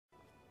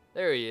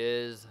There he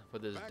is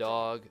with his Back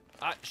dog.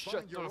 Ah, Find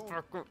shut your the own-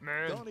 fuck up,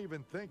 man. Don't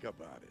even think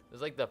about it.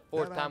 It's like the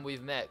fourth That time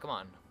we've met. Come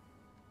on.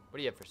 What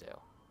do you have for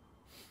sale?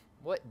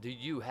 What do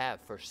you have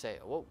for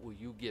sale? What will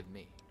you give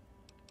me?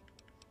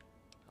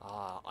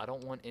 I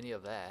don't want any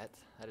of that.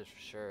 That is for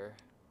sure.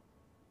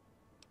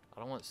 I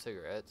don't want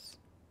cigarettes.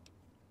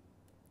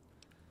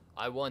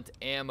 I want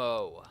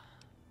ammo.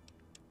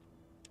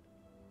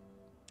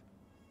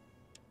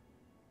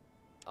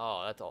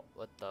 Oh, that's all.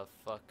 What the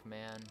fuck,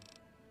 man?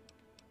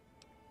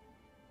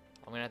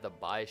 I'm gonna have to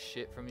buy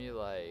shit from you,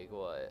 like,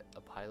 what?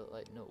 A pilot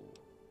light? No.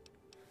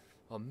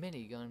 A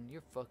minigun?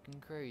 You're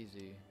fucking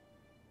crazy.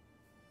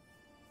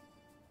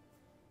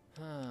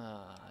 Do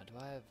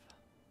I have...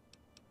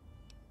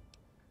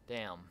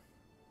 Damn.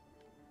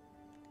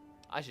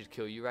 I should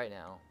kill you right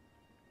now.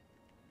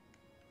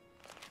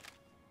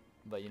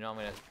 But you know I'm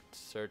gonna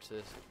search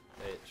this.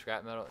 Wait,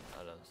 scrap metal?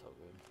 Oh, that's so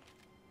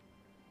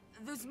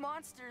good. Those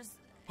monsters.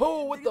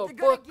 Oh, what the they're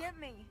fuck? gonna get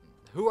me.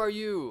 Who are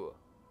you?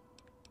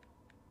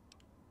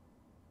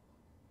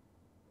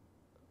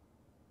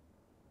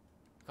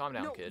 Calm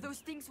down, No, kid. those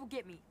things will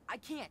get me. I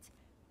can't.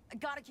 I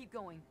gotta keep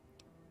going.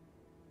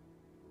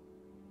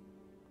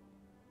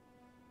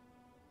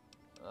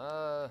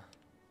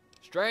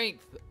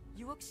 Strength.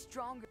 You look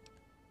stronger.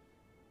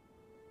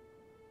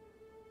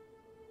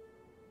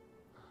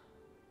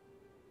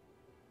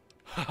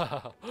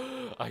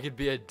 I could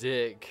be a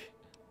dick.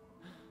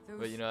 Those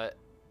But you know what?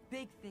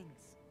 big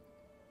things.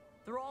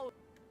 They're all.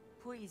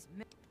 Please.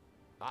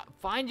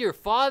 Find your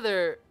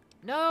father.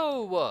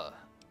 No.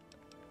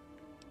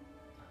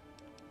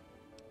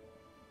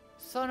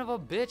 Son of a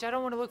bitch. I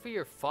don't want to look for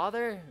your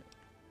father.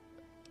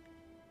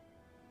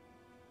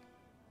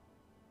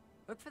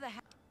 Look for the.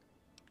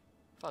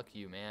 Fuck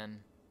you, man.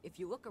 If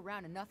you look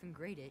around enough in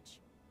Greyditch,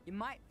 you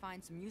might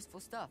find some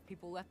useful stuff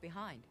people left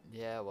behind.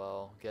 Yeah,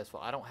 well, guess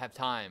what? I don't have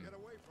time. Get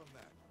away from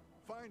that.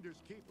 Finders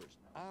keepers.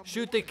 I'm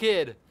Shoot the warning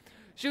kid.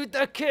 Shoot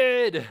the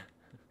kid.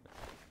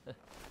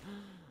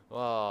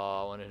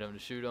 Oh, I wanted him to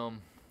shoot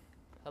him.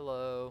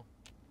 Hello.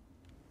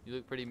 You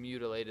look pretty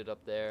mutilated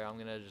up there. I'm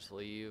gonna just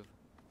leave.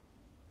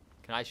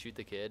 Can I shoot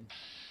the kid?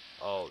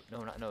 Oh,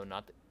 no,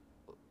 not the...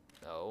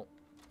 No.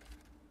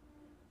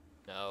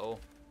 No.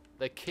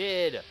 The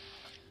kid.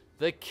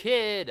 The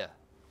kid.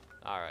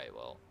 Alright,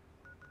 well.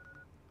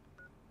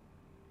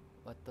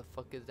 What the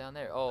fuck is down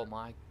there? Oh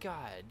my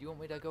god. You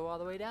want me to go all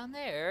the way down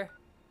there?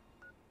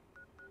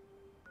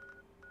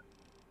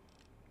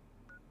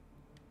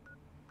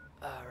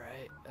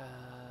 Alright,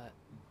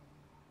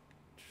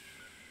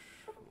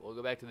 we'll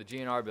go back to the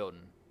GNR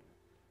building.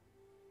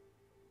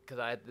 Because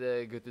I have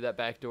to go through that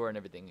back door and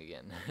everything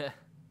again.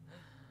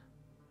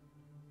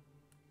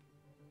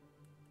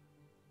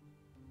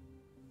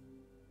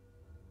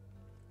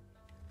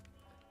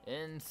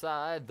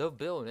 Inside the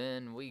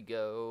building we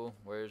go.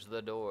 Where's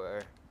the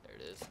door? There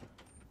it is.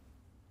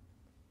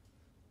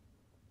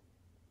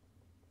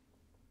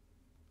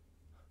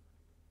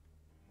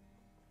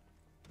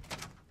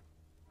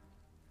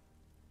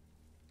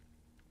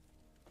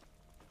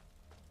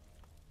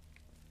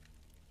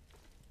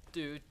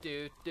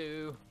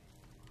 Do.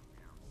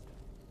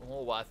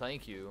 Oh, why,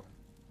 thank you.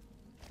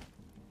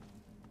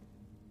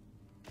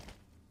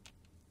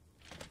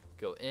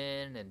 Go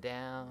in and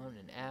down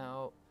and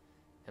out.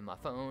 And my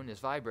phone is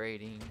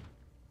vibrating.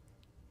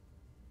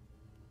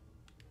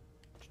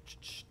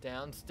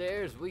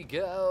 Downstairs we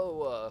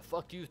go.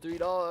 Fuck you, 3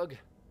 dog.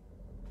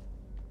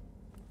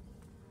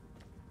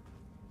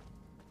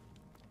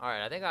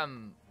 Alright, I think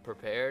I'm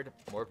prepared.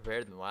 More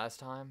prepared than last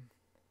time.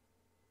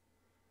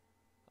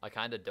 I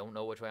kind of don't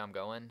know which way I'm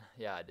going.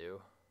 Yeah, I do.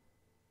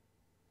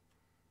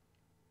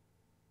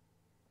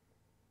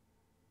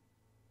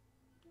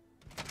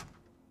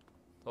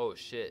 Oh,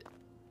 shit.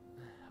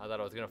 I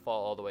thought I was going to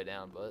fall all the way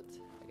down, but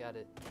I got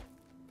it.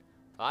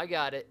 I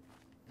got it.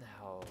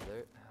 Oh,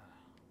 there.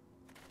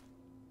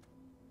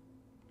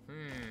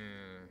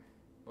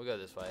 We'll go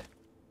this way.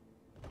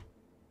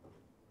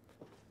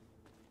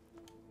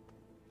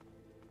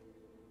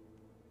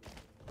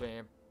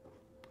 Bam.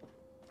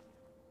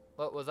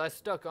 What was I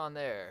stuck on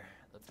there?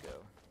 Let's go.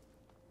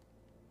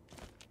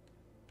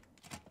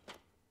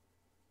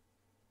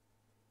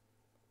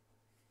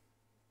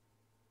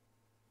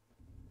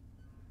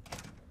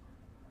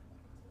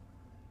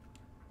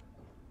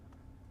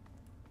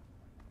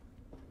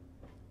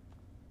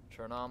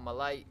 Turn on my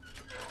light.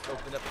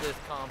 Open up this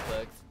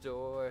complex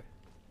door.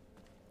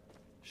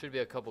 Should be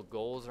a couple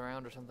ghouls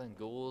around or something.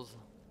 Ghouls.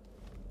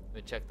 Let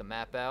me check the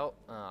map out.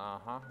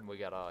 We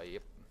got a,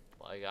 yep,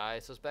 like I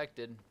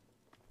suspected.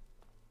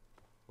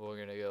 We're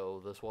gonna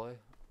go this way.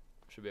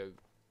 Should be a...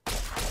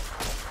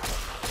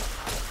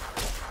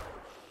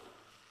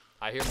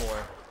 I hear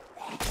more.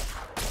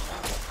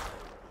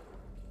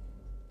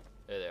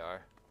 There they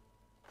are.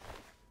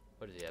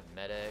 What does he have?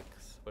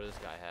 Medics? What does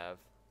this guy have?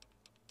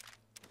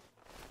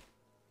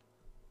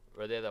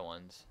 Where are the other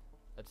ones?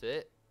 That's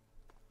it?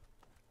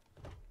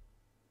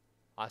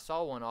 I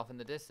saw one off in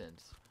the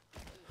distance.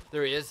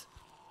 There he is.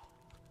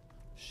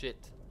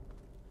 Shit.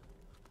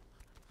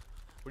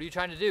 What are you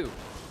trying to do?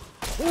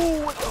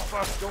 Ooh, what the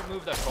fuck? Don't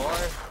move the car.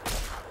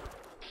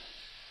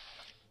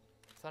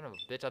 Son of a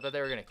bitch, I thought they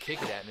were gonna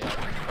kick it at me like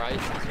a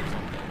crisis or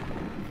something.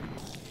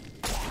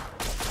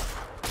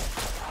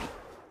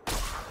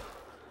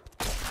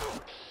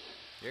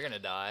 You're gonna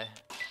die.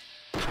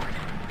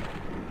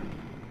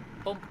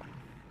 Boom.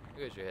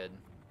 Here goes your head.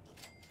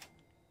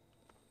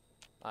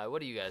 Alright,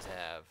 what do you guys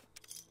have?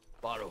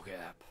 Bottle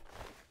cap.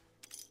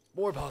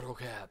 More bottle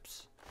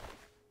caps.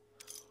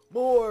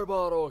 More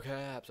bottle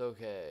caps.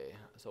 Okay.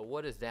 So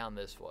what is down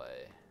this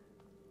way?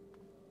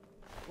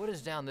 What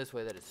is down this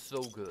way that is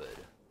so good?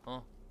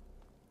 Huh?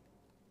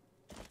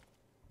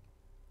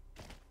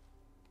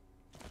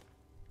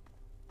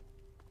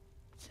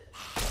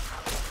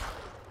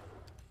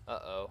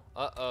 Uh-oh.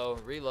 Uh-oh.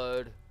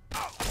 Reload.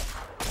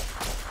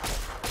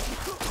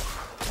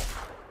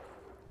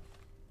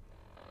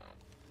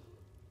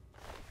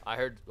 I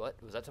heard, what?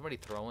 Was that somebody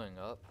throwing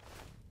up?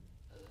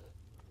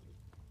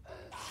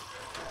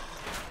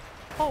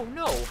 Oh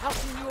no! How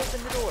can you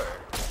open the door?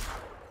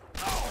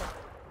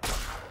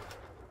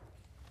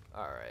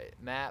 Alright,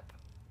 map.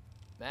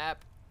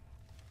 Map.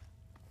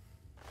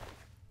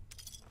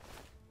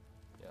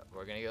 Yeah,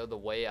 we're gonna go the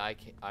way I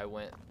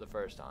went the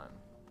first time.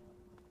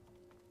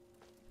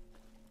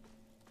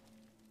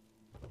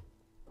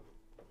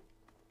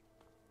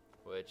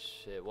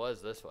 Which, it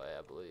was this way,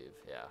 I believe.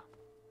 Yeah.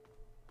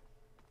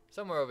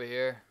 Somewhere over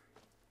here.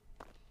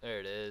 There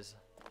it is.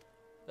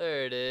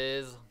 There it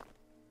is.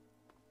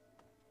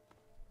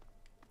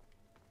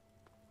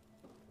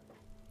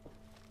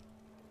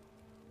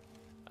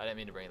 I didn't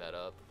mean to bring that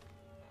up.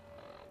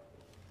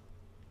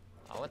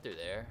 I went through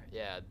there.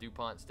 Yeah,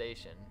 DuPont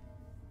Station.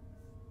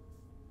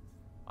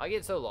 I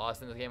get so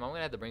lost in this game, I'm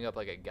gonna have to bring up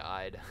like a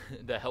guide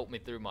to help me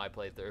through my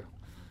playthrough.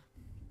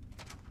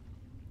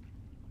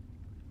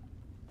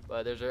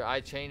 But I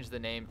changed the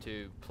name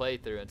to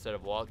playthrough instead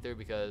of walkthrough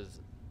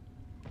because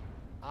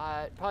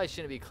I probably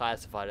shouldn't be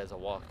classified as a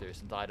walkthrough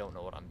since I don't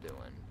know what I'm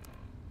doing.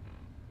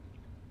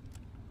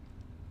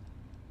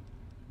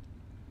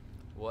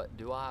 What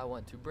do I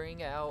want to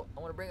bring out? I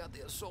want to bring out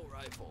the assault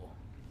rifle.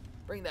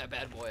 Bring that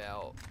bad boy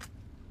out.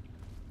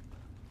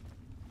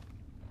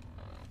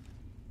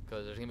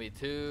 Because there's going to be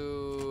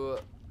two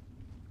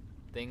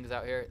things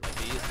out here like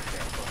these.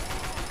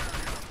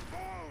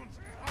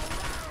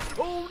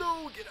 Oh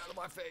no, get out of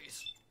my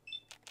face.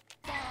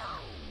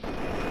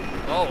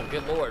 Oh,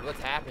 good lord,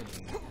 what's happening?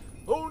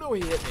 Oh no,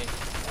 he hit me.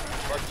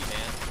 Fuck you,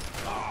 man.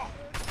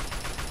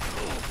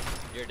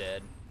 You're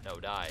dead. No,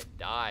 die.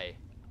 Die.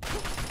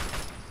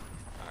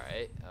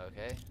 Alright,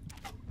 okay.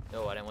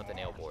 No, I didn't want the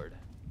nail board.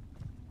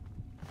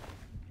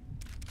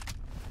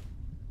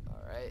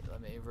 Alright,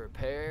 let me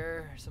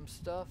repair some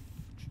stuff.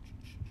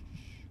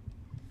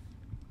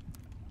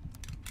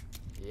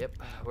 Yep,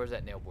 where's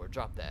that nail board?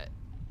 Drop that.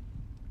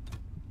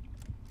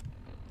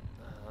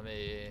 Let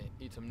me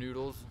eat some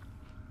noodles.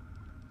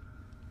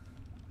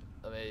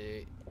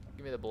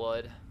 Give me the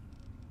blood.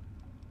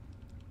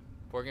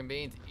 Pork and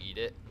beans, eat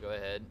it. Go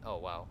ahead. Oh,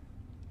 wow.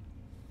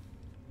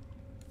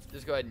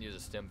 Just go ahead and use a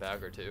stim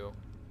pack or two.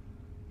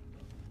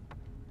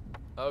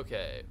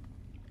 Okay.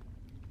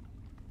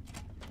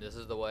 This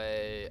is the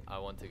way I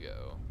want to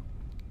go.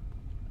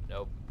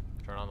 Nope.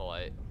 Turn on the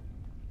light.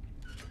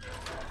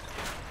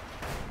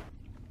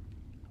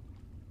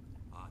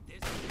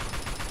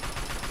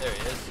 There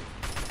he is.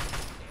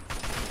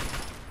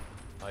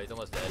 Oh, he's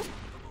almost dead.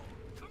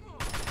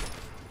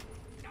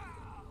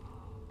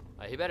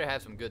 He better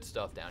have some good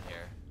stuff down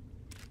here.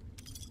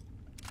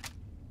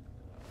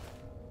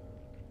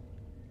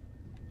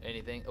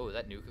 Anything? Oh, is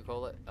that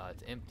Nuka-Cola?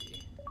 It's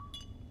empty.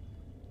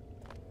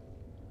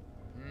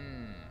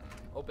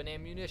 Open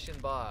ammunition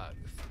box.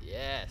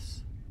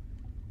 Yes.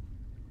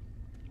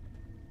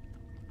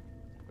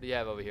 What do you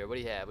have over here? What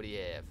do you have? What do you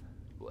have?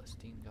 What?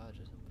 Steam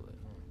gauges.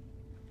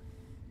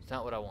 It's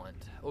not what I want.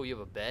 Oh, you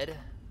have a bed?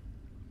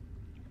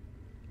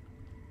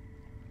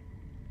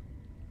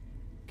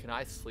 Can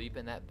I sleep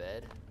in that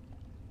bed?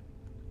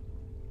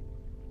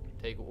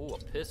 Take, ooh, a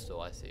pistol,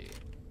 I see.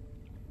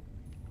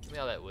 Give me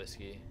all that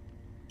whiskey.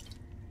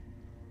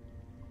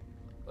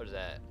 What is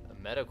that? A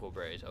medical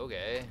brace,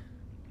 okay.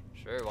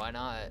 Sure, why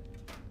not?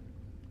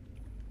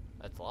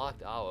 That's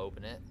locked, I'll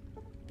open it.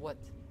 What?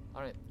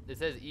 I don't, it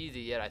says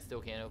easy, yet I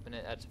still can't open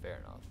it. That's fair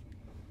enough.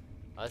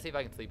 Let's see if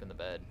I can sleep in the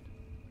bed.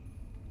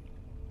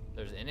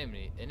 There's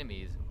enemies.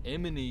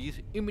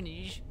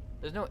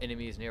 There's no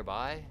enemies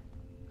nearby.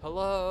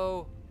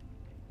 Hello?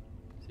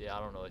 See, I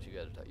don't know what you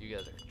guys are talking. You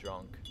guys are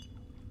drunk.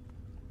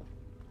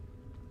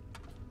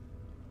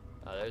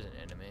 Oh, there's an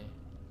enemy.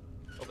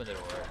 Open the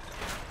door.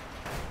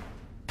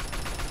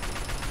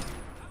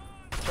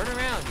 Turn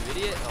around, you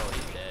idiot. Oh,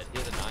 he's dead. He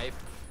has a knife.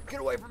 Get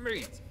away from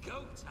me.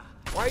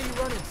 Why are you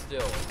running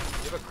still?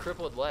 You have a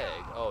crippled leg.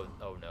 Oh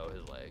no,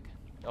 his leg.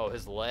 Oh,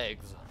 his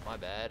legs. My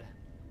bad.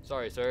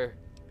 Sorry, sir.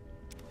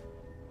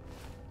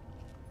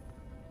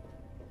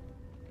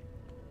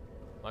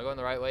 Am I going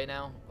the right way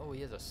now? Oh,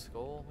 he has a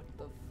skull. What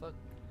the fuck?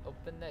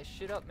 Open that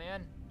shit up,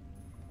 man.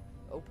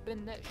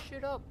 Open that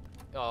shit up.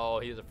 Oh,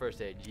 he has a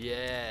first aid.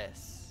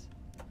 Yes.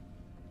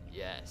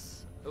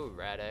 Yes. Ooh,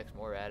 Rad-X,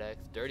 more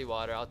Rad-X. Dirty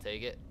water, I'll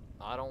take it.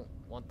 I don't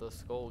want the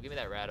skull. Give me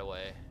that rat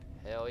away.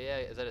 Hell yeah.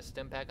 Is that a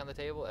stim pack on the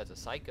table? That's a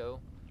psycho.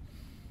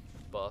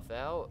 Buff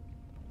out.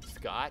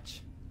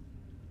 Scotch.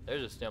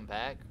 There's a stim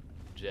pack.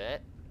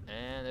 Jet.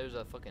 And there's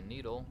a fucking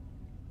needle,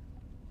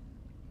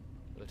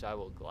 which I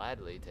will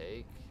gladly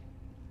take.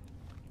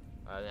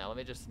 Alright, now let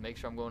me just make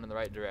sure I'm going in the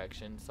right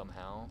direction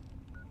somehow.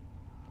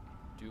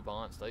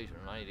 DuPont Station.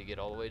 I need to get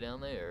all the way down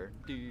there.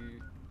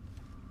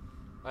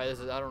 Alright, this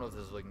is, I don't know if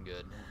this is looking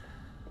good.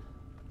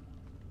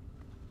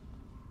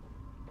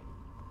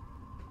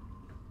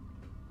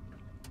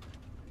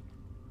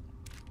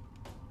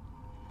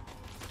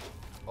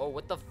 Oh,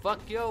 what the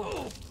fuck,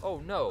 yo?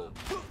 Oh, no.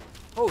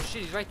 Oh,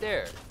 shit, he's right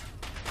there.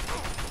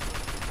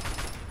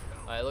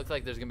 Alright, it looks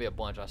like there's gonna be a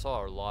bunch. I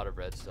saw a lot of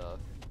red stuff.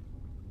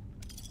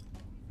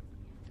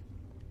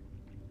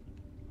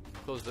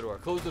 Close the door.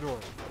 Close the door.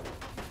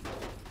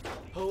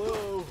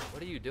 Hello?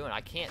 What are you doing?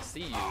 I can't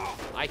see you.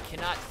 I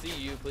cannot see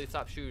you. Please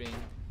stop shooting.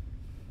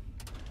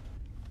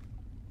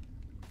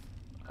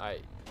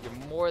 Alright,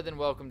 you're more than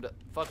welcome to...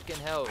 Fucking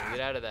hell, get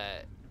out of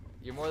that.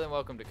 You're more than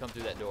welcome to come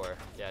through that door.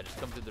 Yeah, just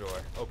come through the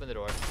door. Open the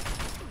door.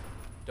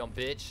 Don't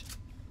bitch.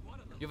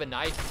 You have a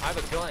knife? I have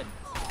a gun.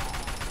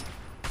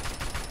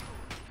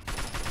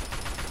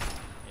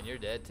 And you're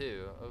dead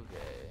too.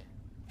 Okay.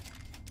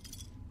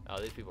 Oh,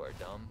 these people are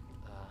dumb.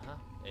 Uh-huh.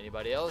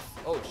 Anybody else?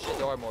 Oh shit,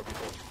 there are more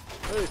people.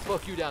 Hey,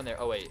 fuck you down there.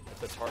 Oh wait,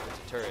 it's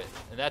a turret.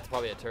 And that's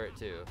probably a turret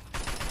too.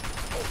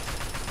 Oh.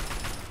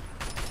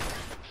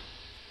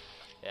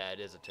 Yeah, it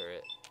is a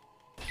turret.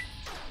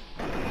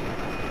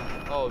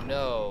 Oh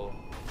no.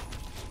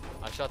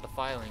 I shot the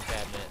filing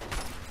cabinet.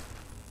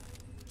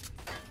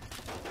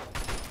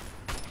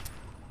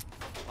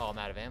 Oh, I'm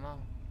out of ammo?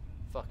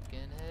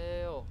 Fucking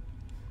hell.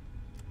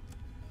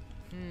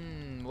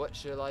 What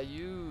shall I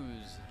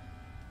use?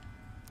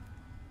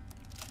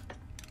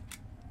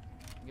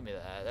 Give me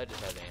that. That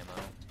just has ammo.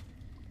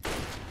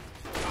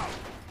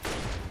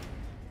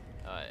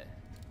 Alright.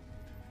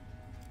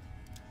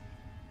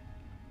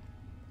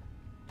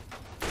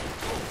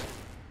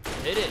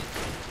 Hit it!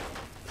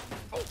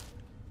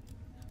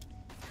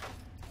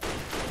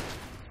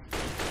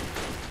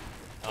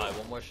 Alright,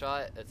 one more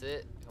shot. That's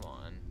it. Come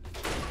on.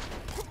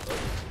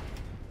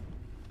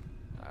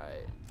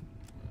 Alright.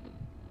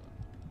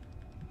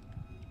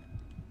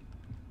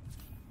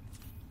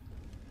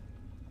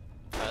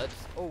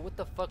 Oh, what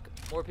the fuck?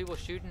 More people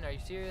shooting? Are you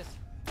serious?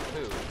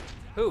 Who?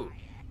 Who?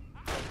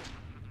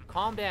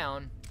 Calm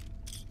down.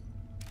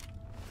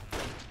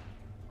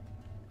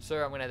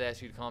 Sir, I'm gonna have to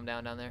ask you to calm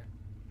down there.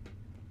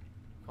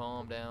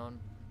 Calm down.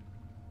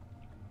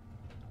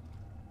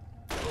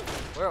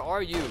 Where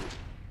are you?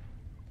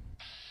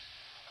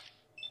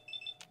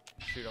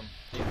 Shoot him.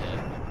 He's dead.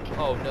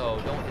 Oh no,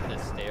 don't hit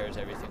the stairs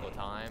every single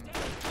time.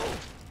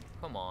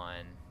 Come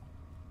on.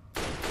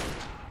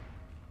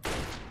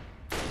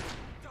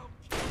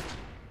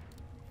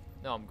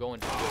 No, I'm going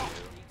to kill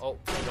you. Oh,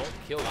 don't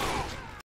kill you.